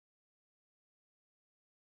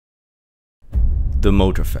The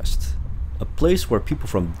MotorFest, a place where people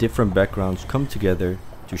from different backgrounds come together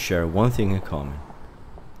to share one thing in common: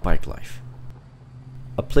 bike life.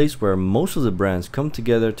 A place where most of the brands come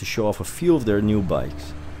together to show off a few of their new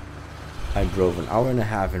bikes. I drove an hour and a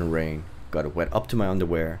half in rain, got it wet up to my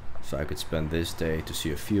underwear, so I could spend this day to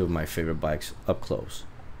see a few of my favorite bikes up close.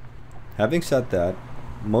 Having said that,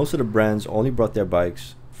 most of the brands only brought their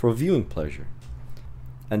bikes for viewing pleasure.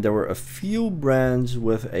 And there were a few brands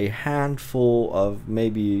with a handful of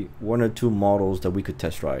maybe 1 or 2 models that we could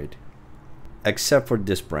test ride. Except for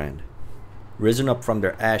this brand. Risen up from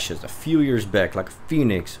their ashes a few years back like a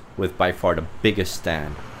phoenix with by far the biggest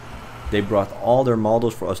stand. They brought all their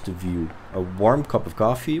models for us to view. A warm cup of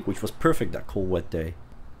coffee, which was perfect that cold wet day.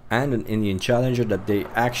 And an Indian Challenger that they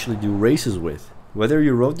actually do races with. Whether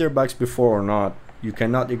you rode their bikes before or not, you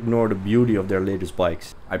cannot ignore the beauty of their latest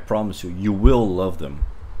bikes. I promise you, you will love them.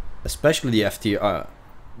 Especially the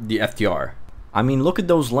FTR. I mean, look at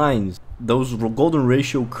those lines, those golden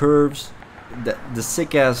ratio curves, the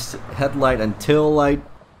sick ass headlight and tail light.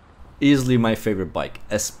 Easily my favorite bike,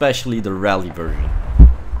 especially the rally version.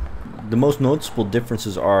 The most noticeable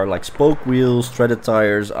differences are like spoke wheels, threaded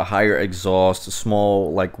tires, a higher exhaust, a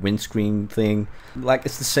small like windscreen thing. Like,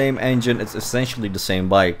 it's the same engine, it's essentially the same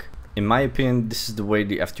bike. In my opinion, this is the way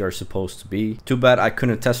the FTR is supposed to be. Too bad I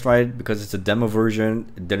couldn't test ride it because it's a demo version.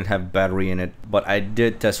 It didn't have battery in it. But I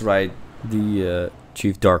did test ride the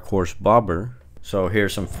Chief Dark Horse Bobber. So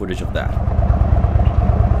here's some footage of that.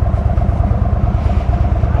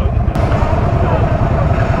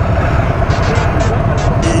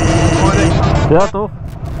 Ja toch?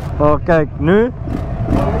 Oh, kijk, nu.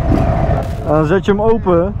 Dan zet je hem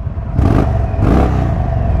open.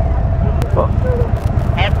 Oh.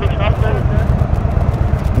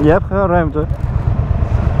 Je hebt geen ruimte.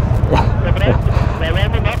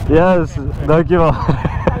 Ja, yes, dankjewel.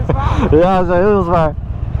 Ja, ze zijn heel zwaar.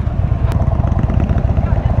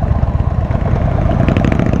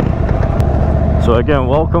 So again,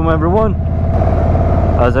 welcome everyone.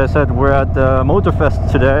 As I said, we're at the MotorFest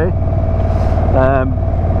today.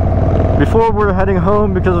 Before we're heading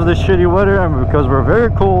home because of the shitty weather and because we're very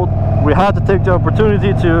cold, we had to take the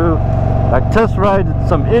opportunity to test ride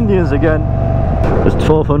some Indians again. There's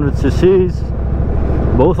 1200 cc's.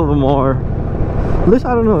 Both of them are, at least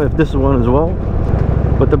I don't know if this is one as well,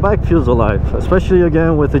 but the bike feels alive, especially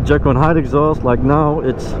again with the Jekyll and Hyde exhaust. Like now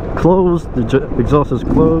it's closed, the exhaust is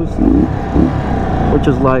closed, which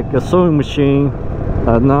is like a sewing machine,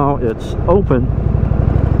 and now it's open.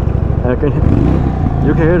 And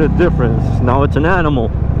you can hear the difference. Now it's an animal.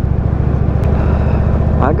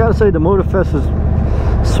 I gotta say the MotorFest is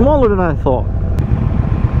smaller than I thought.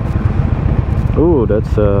 Ooh,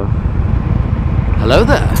 that's hello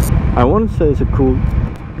there. I want to say it's a cool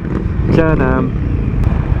Can-Am.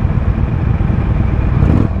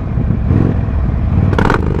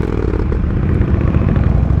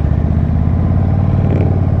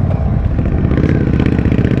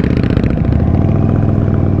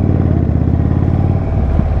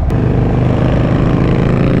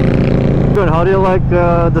 Good. How do you like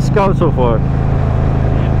the Scout so far?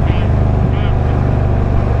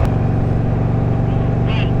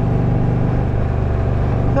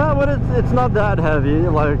 Yeah, but it's not that heavy.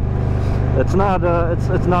 Like it's not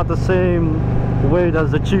the same weight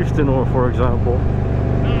as the Chieftain, or for example.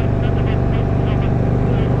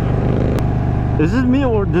 Is it me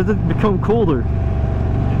or did it become colder?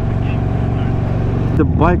 The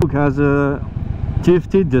bike has a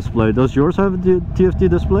TFT display. Does yours have a TFT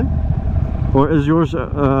display? Or is yours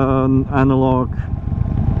analog? Analog.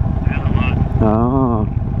 Ah.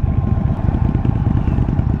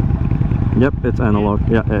 Yep, it's analog.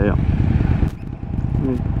 Yeah.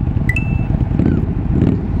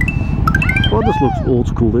 Well, this looks old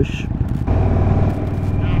schoolish.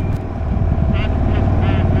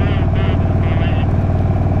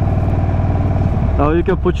 Oh, you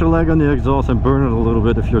can put your leg on the exhaust and burn it a little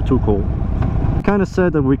bit if you're too cold. Kind of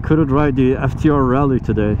sad that we couldn't ride the FTR Rally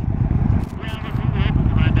today.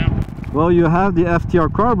 Well, you have the FTR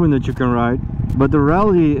Carbon that you can ride, but the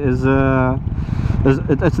Rally is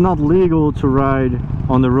it's not legal to ride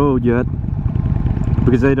on the road yet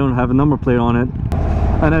because they don't have a number plate on it.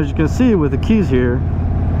 And as you can see with the keys here,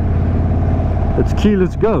 it's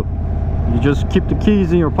keyless go. You just keep the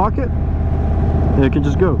keys in your pocket and you can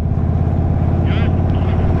just go.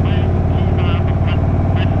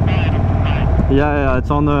 Yeah,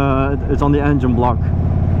 it's on the engine block.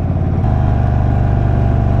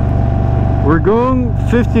 We're going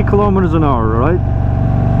 50 kilometers an hour, right?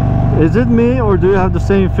 Is it me, or do you have the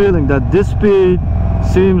same feeling that this speed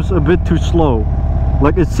seems a bit too slow?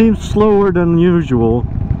 Like it seems slower than usual.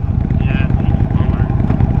 Yeah, it seems slower.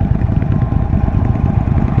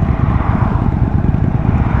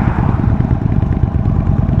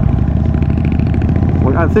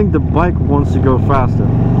 think the bike wants to go faster.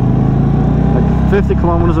 Like 50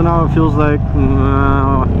 kilometers an hour feels like,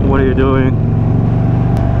 what are you doing?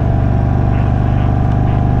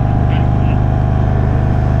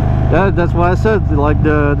 Yeah, that's why I said like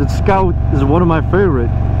the Scout is one of my favorite.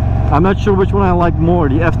 I'm not sure which one I like more,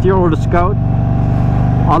 the FTR or the Scout.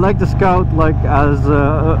 I like the Scout like as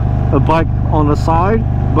a bike on the side,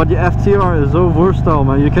 but the FTR is so versatile,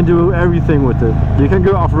 man. You can do everything with it. You can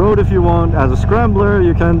go off-road if you want as a scrambler,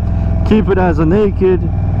 you can keep it as a naked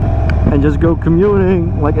and just go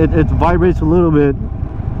commuting. Like it vibrates a little bit,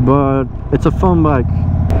 but it's a fun bike.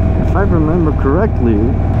 If I remember correctly,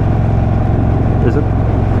 is it?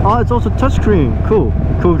 Oh, it's also touchscreen. Cool.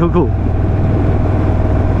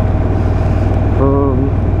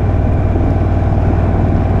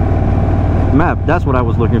 Map, that's what I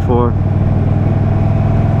was looking for.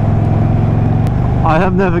 I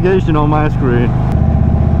have navigation on my screen.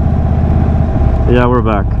 Yeah, we're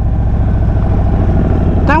back.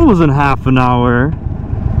 That wasn't half an hour.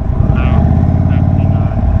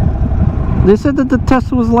 They said that the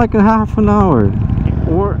test was like a half an hour.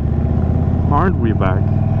 Or aren't we back?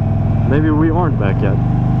 Maybe we aren't back yet.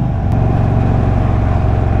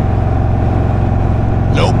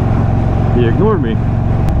 Nope. He ignored me.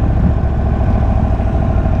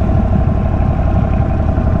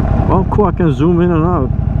 Oh cool, I can zoom in and out.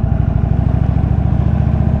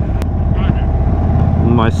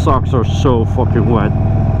 My socks are so fucking wet.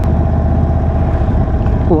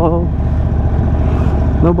 Hello?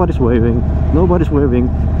 Nobody's waving. Nobody's waving.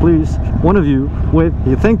 Please, one of you wave.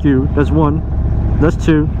 Thank you. That's one. That's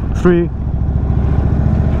two. Three.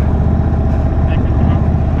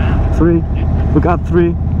 Three. We got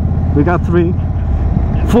three. We got three.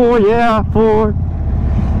 Four, yeah, four.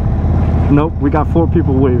 Nope, we got 4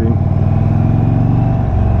 people waving.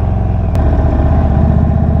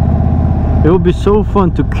 It would be so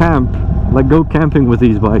fun to camp, like go camping with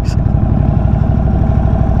these bikes.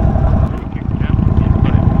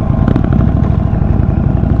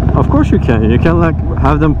 Of course you can. You can like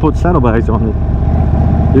have them put saddlebags on it.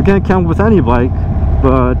 You can camp with any bike,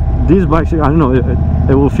 but these bikes, I don't know,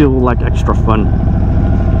 it will feel like extra fun. I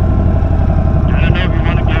don't know if you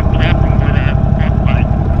want to go camping with a sport bike.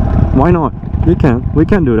 Why not? We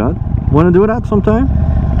can do that. Want to do that sometime?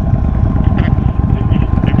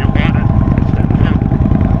 If you want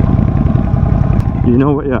it. You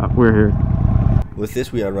know what? Yeah, we're here. With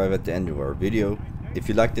this we arrive at the end of our video. If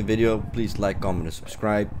you liked the video, please like, comment and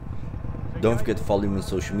subscribe. Don't forget to follow me on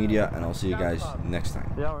social media, and I'll see you guys next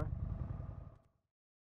time. Yeah,